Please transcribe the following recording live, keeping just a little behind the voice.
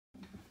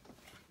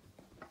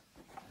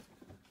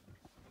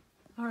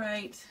All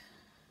right.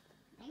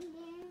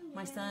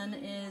 My son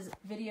is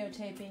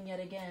videotaping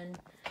yet again,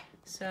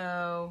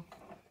 so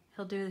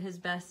he'll do his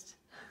best.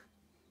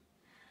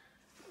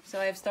 So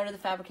I've started the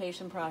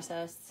fabrication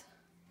process.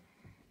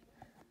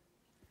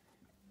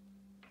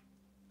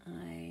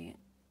 I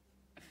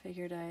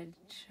figured I'd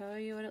show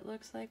you what it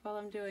looks like while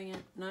I'm doing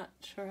it. Not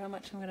sure how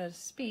much I'm going to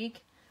speak.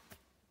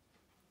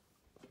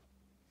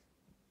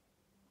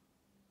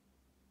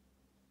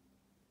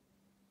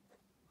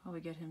 While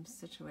we get him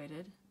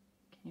situated.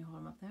 Can you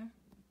hold him up there?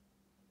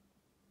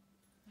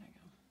 There you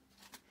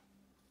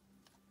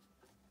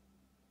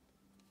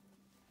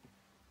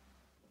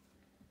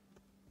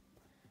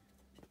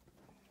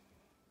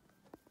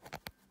go.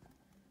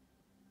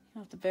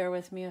 You'll have to bear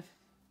with me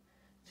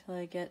till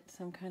I get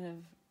some kind of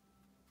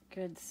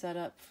good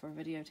setup for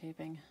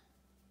videotaping.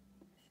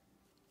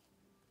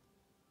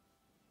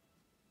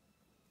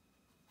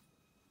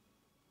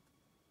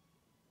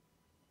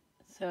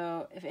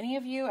 So if any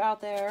of you out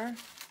there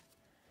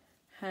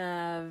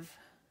have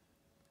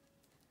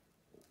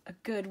a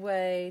good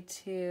way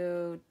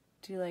to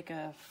do like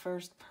a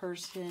first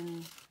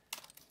person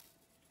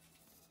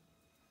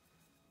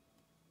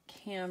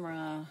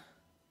camera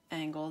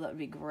angle, that would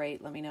be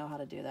great. Let me know how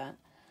to do that.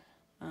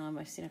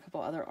 I've seen a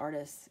couple other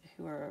artists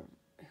who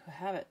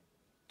have it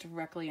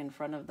directly in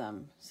front of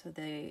them, so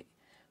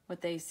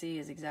what they see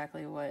is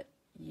exactly what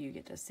you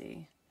get to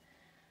see.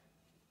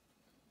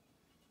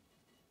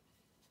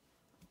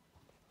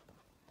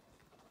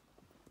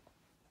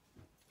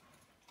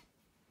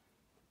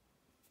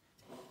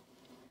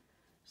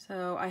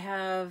 So I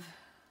have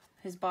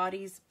his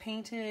body's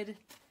painted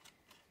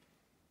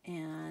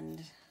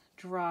and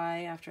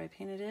dry after I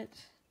painted it.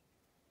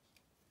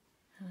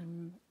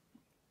 I'm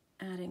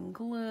adding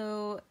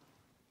glue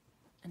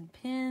and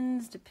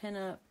pins to pin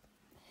up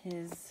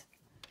his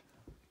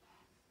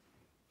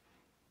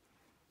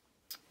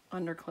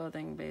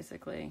underclothing,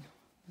 basically.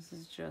 This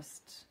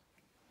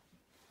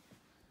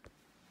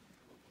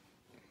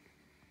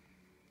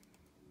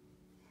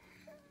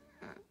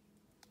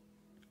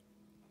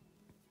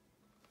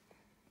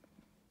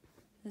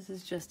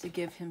is just to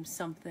give him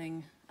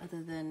something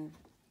other than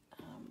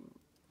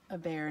a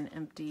bare and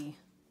empty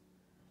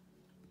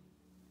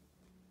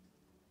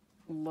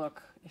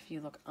look. If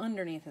you look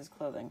underneath his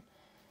clothing,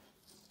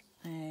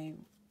 I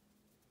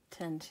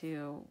tend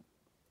to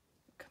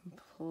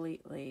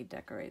completely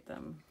decorate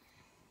them.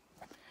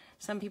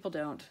 Some people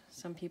don't.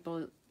 Some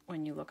people,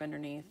 when you look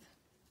underneath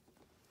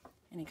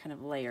any kind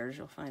of layers,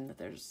 you'll find that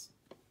there's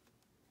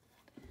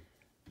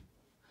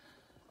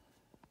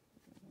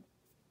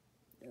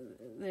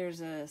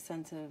a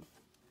sense of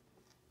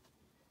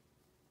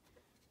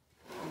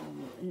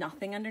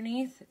nothing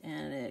underneath,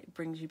 and it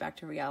brings you back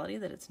to reality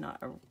that it's not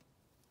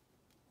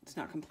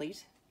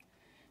complete,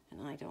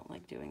 and I don't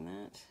like doing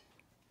that.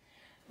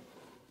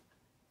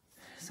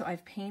 So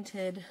I've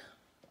painted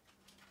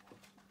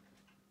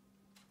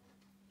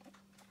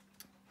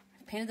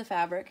the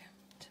fabric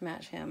to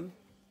match him,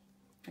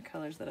 the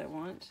colors that I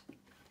want,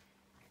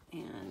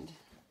 and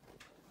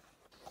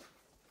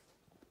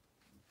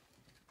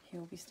he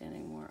will be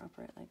standing more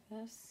upright like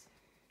this.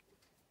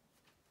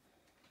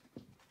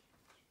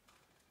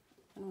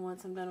 And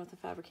once I'm done with the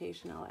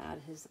fabrication, I'll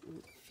add his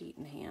feet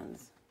and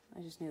hands.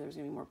 I just knew there was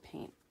going to be more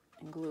paint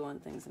and glue on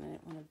things, and I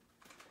didn't want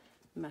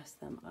to mess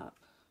them up.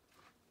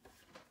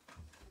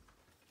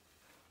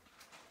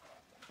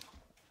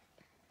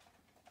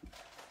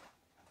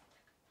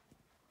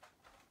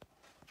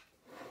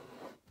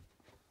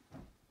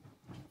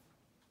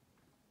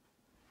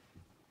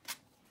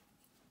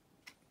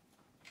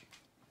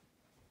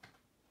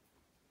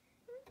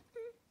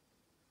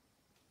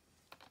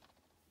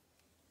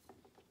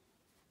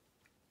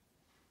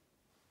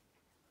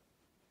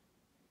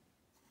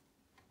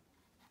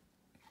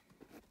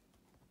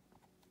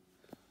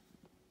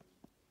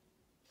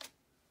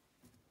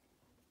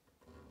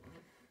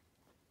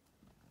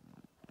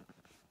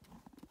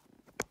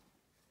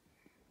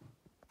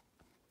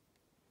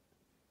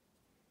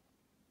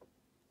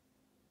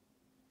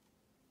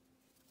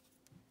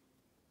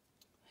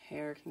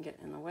 Hair can get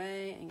in the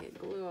way and get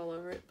glue all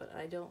over it, but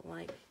I don't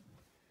like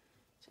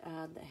to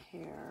add the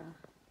hair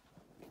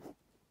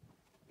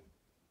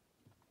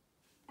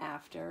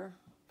after,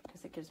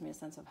 because it gives me a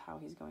sense of how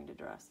he's going to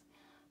dress.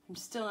 I'm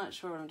still not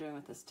sure what I'm doing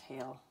with this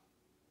tail.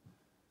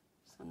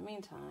 So in the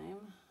meantime,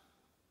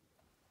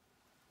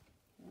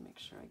 I'm gonna make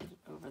sure I get it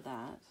over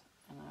that,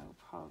 and I will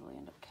probably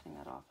end up cutting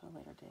that off at a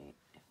later date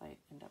if I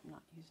end up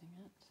not using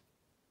it.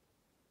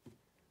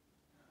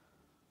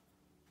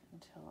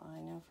 Until I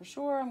know for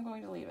sure I'm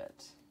going to leave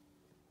it.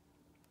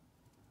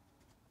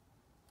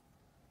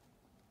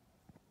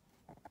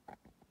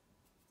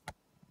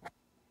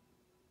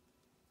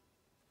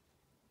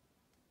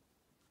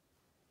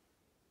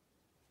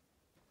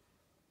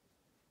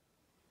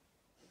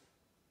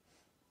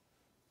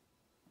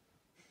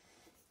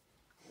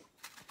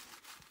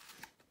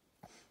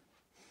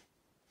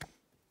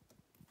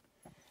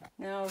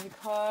 Now,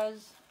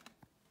 because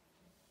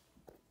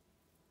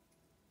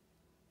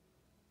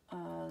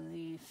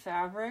the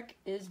fabric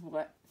is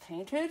wet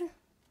painted,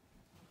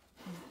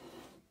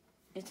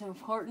 it's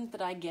important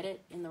that I get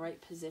it in the right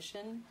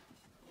position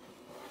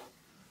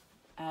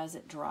as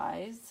it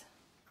dries,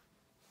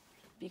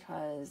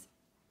 because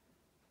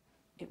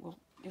it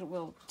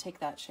will take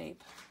that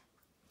shape.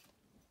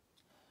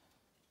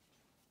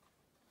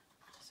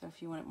 So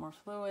if you want it more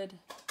fluid,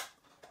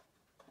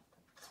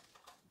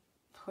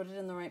 put it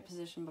in the right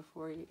position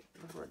before it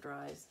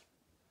dries.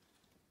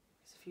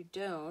 Because if you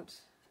don't,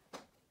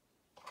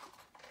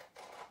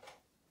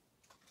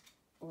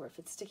 or if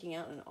it's sticking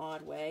out in an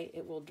odd way,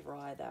 it will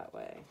dry that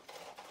way.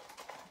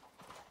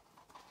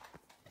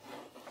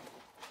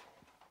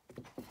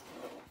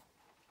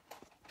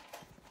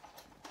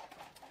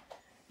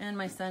 And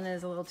my son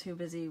is a little too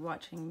busy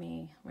watching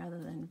me rather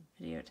than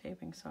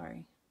videotaping,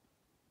 sorry.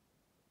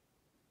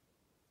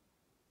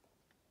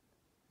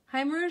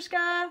 Hi,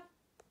 Marushka!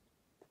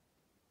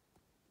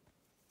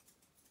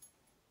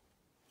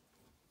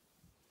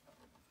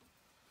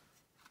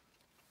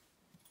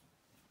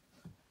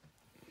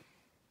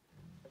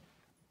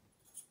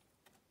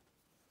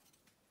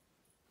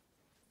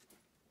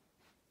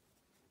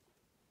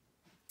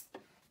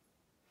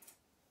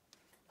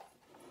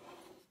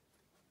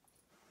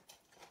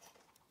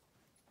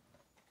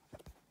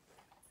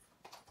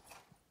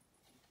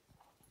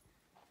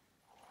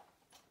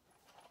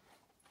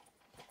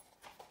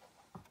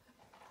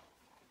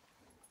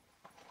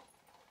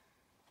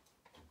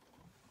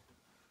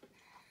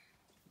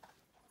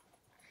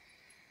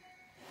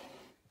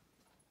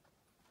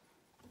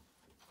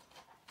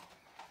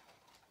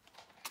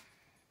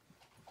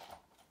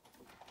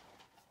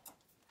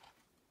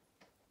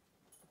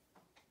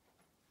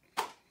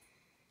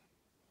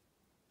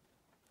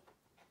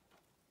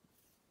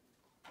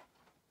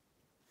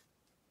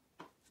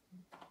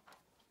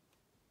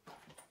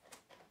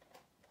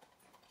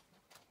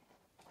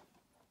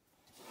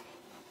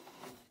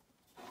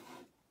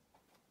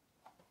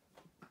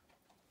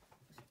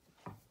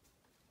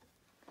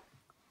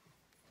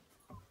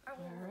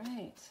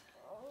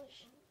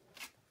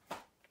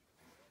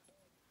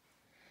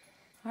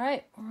 All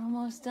right, we're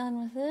almost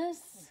done with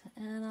this,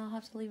 and I'll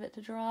have to leave it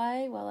to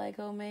dry while I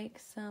go make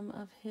some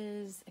of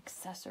his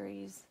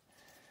accessories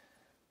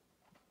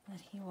that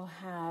he will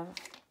have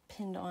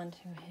pinned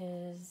onto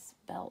his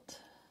belt.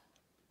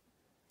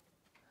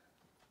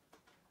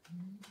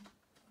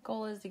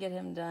 Goal is to get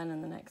him done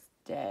in the next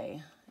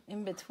day,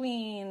 in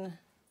between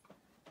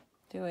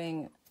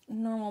doing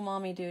normal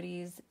mommy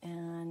duties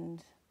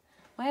and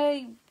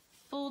my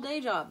full day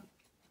job.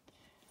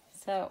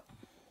 So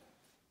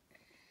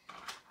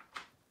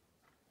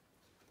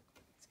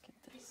let's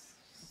get this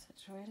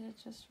situated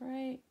just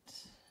right.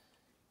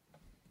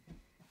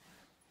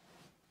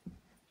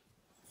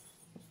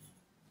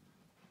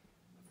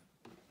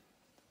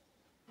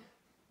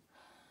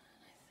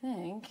 I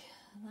think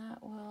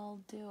that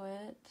will do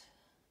it.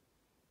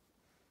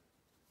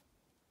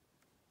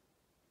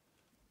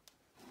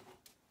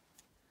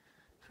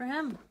 For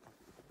him.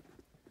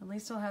 At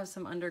least he'll have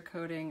some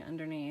undercoating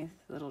underneath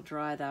that'll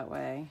dry that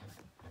way.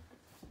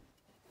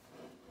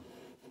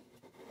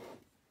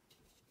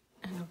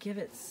 And I'll give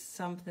it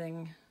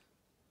something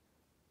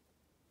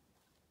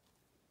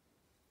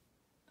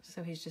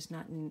so he's just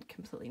not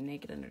completely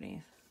naked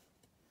underneath.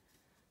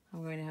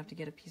 I'm going to have to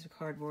get a piece of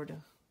cardboard to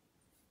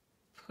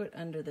put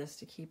under this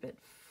to keep it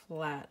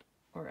flat,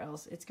 or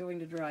else it's going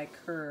to dry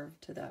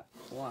curved to that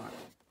block.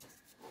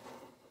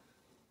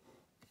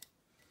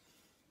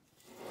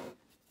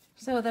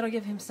 So that'll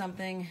give him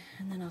something,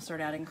 and then I'll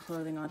start adding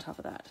clothing on top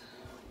of that,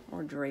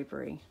 or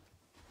drapery.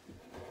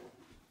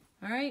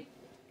 All right,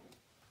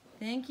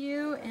 thank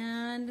you,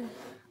 and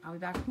I'll be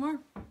back with more.